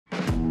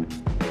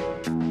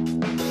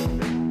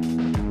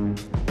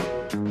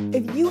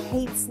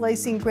hate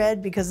slicing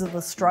bread because of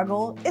the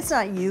struggle, it's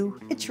not you,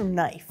 it's your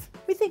knife.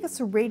 We think a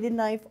serrated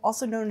knife,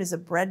 also known as a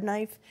bread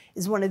knife,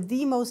 is one of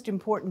the most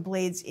important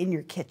blades in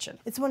your kitchen.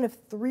 It's one of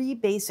 3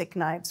 basic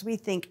knives we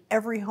think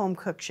every home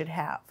cook should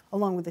have,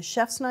 along with a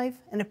chef's knife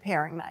and a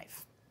paring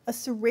knife. A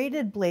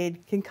serrated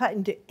blade can cut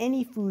into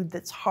any food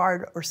that's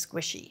hard or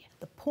squishy.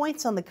 The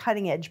points on the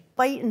cutting edge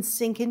bite and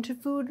sink into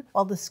food,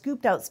 while the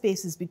scooped out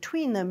spaces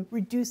between them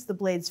reduce the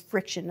blade's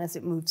friction as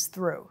it moves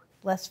through.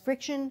 Less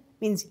friction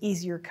means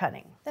easier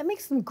cutting. That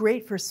makes them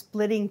great for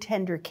splitting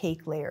tender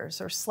cake layers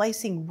or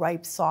slicing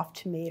ripe, soft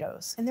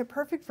tomatoes. And they're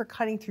perfect for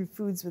cutting through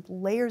foods with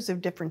layers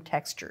of different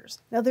textures.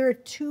 Now, there are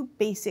 2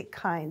 basic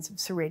kinds of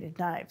serrated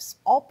knives.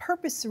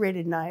 All-purpose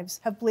serrated knives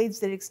have blades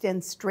that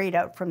extend straight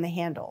out from the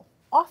handle.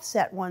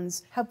 Offset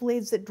ones have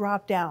blades that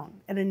drop down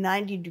at a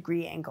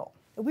 90-degree angle.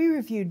 We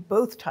reviewed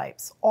both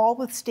types, all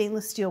with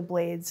stainless steel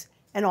blades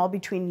and all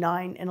between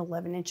 9 and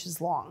 11 inches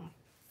long.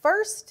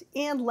 First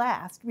and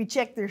last, we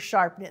checked their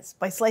sharpness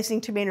by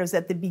slicing tomatoes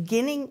at the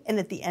beginning and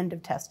at the end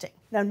of testing.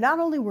 Now, not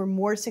only were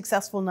more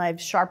successful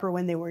knives sharper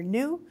when they were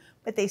new,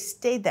 but they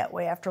stayed that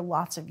way after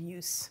lots of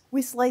use.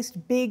 We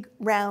sliced big,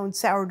 round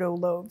sourdough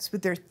loaves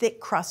with their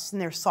thick crusts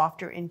and their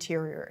softer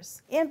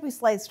interiors. And we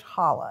sliced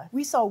challah.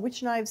 We saw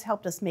which knives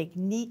helped us make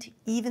neat,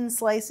 even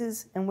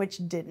slices and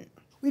which didn't.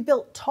 We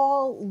built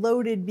tall,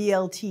 loaded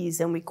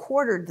BLTs and we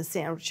quartered the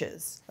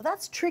sandwiches. Now,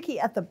 that's tricky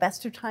at the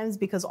best of times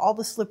because all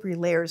the slippery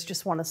layers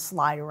just want to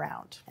slide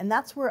around. And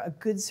that's where a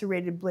good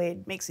serrated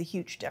blade makes a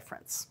huge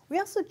difference. We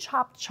also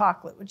chopped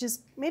chocolate, which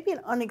is maybe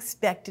an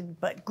unexpected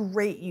but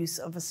great use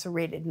of a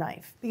serrated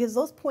knife because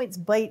those points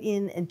bite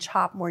in and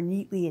chop more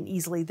neatly and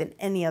easily than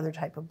any other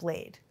type of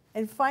blade.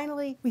 And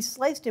finally, we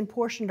sliced and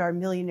portioned our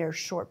Millionaire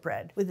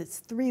shortbread with its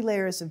 3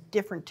 layers of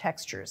different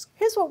textures.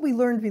 Here's what we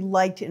learned we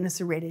liked in a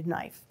serrated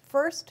knife.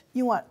 First,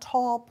 you want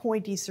tall,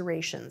 pointy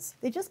serrations.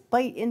 They just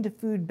bite into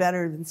food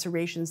better than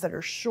serrations that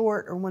are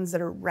short or ones that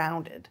are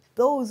rounded.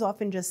 Those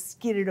often just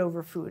skid it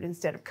over food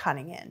instead of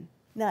cutting in.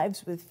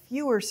 Knives with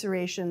fewer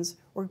serrations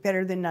work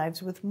better than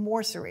knives with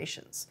more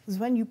serrations. Because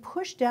when you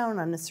push down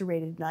on a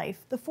serrated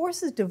knife, the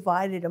force is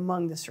divided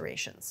among the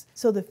serrations.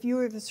 So the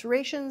fewer the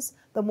serrations,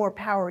 the more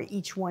power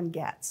each one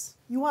gets.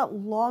 You want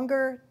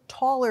longer,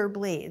 taller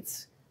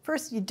blades.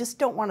 First, you just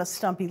don't want a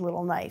stumpy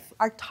little knife.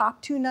 Our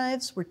top 2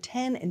 knives were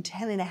 10 and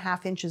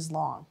 10.5 inches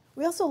long.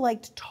 We also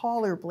liked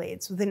taller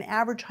blades with an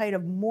average height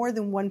of more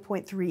than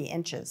 1.3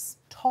 inches.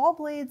 Tall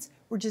blades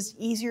were just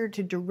easier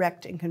to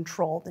direct and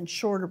control than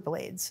shorter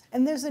blades.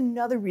 And there's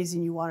another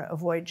reason you want to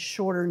avoid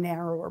shorter,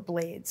 narrower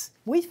blades.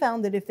 We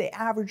found that if they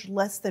averaged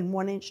less than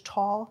 1 inch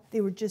tall,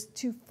 they were just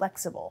too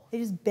flexible. They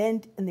just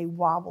bent and they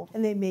wobbled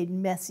and they made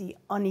messy,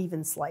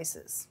 uneven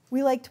slices.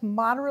 We liked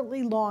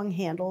moderately long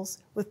handles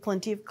with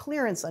plenty of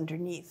clearance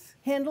underneath.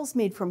 Handles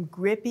made from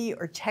grippy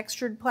or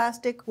textured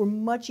plastic were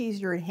much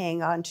easier to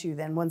hang on to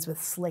than ones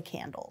with slick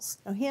handles.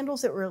 Now,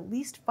 handles that were at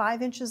least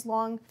 5 inches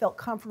long felt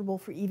comfortable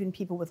for even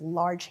people with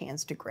large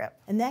hands to grip.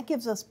 And that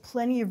gives us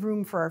plenty of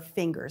room for our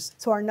fingers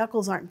so our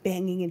knuckles aren't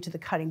banging into the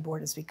cutting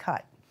board as we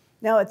cut.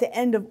 Now, at the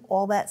end of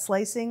all that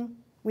slicing,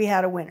 we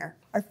had a winner.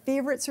 Our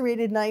favorite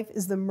serrated knife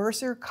is the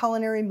Mercer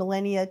Culinary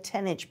Millennia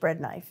 10-inch bread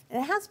knife,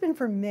 and it has been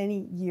for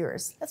many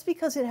years. That's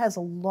because it has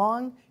a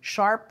long,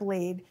 sharp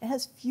blade. It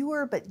has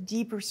fewer but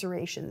deeper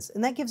serrations,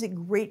 and that gives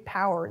it great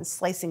power and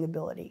slicing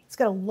ability. It's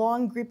got a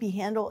long, grippy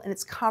handle, and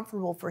it's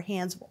comfortable for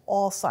hands of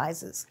all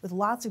sizes, with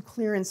lots of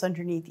clearance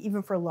underneath,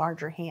 even for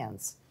larger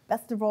hands.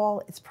 Best of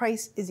all, its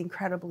price is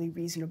incredibly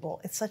reasonable.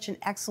 It's such an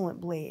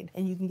excellent blade,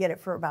 and you can get it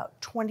for about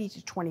 $20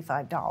 to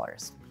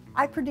 $25.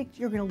 I predict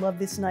you're going to love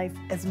this knife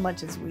as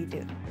much as we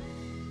do.